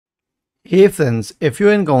Hey friends, if you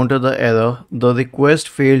encounter the error, the request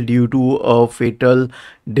failed due to a fatal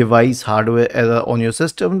device hardware error on your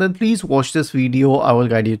system, then please watch this video. I will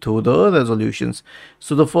guide you through the resolutions.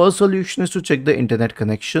 So the first solution is to check the internet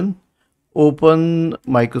connection. Open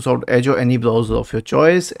Microsoft Edge or any browser of your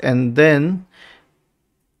choice and then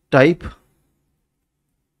type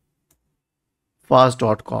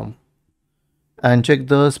fast.com and check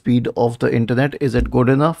the speed of the internet. Is it good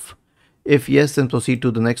enough? If yes, then proceed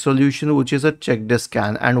to the next solution, which is a check disk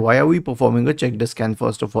scan. And why are we performing a check disk scan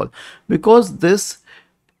first of all? Because this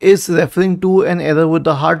is referring to an error with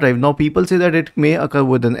the hard drive. Now people say that it may occur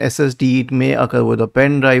with an SSD, it may occur with a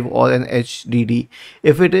pen drive or an HDD.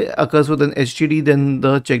 If it occurs with an HDD, then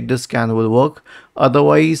the check disk scan will work.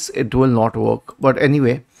 Otherwise, it will not work. But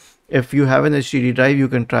anyway, if you have an HDD drive, you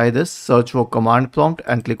can try this. Search for command prompt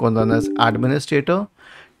and click on run as administrator.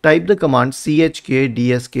 Type the command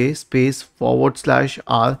chkdsk space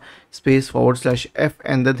 /r space /f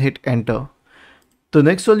and then hit enter. The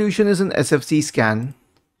next solution is an SFC scan.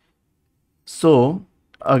 So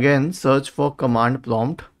again, search for command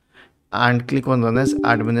prompt and click on run as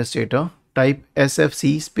administrator. Type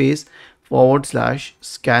SFC space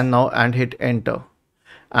 /scan now and hit enter.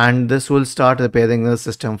 And this will start repairing the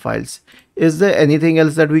system files. Is there anything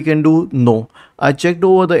else that we can do? No. I checked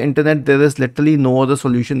over the internet. There is literally no other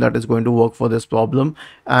solution that is going to work for this problem.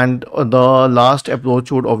 And the last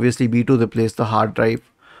approach would obviously be to replace the hard drive.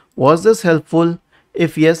 Was this helpful?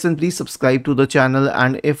 If yes, then please subscribe to the channel.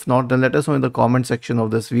 And if not, then let us know in the comment section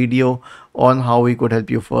of this video on how we could help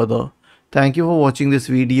you further. Thank you for watching this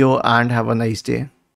video and have a nice day.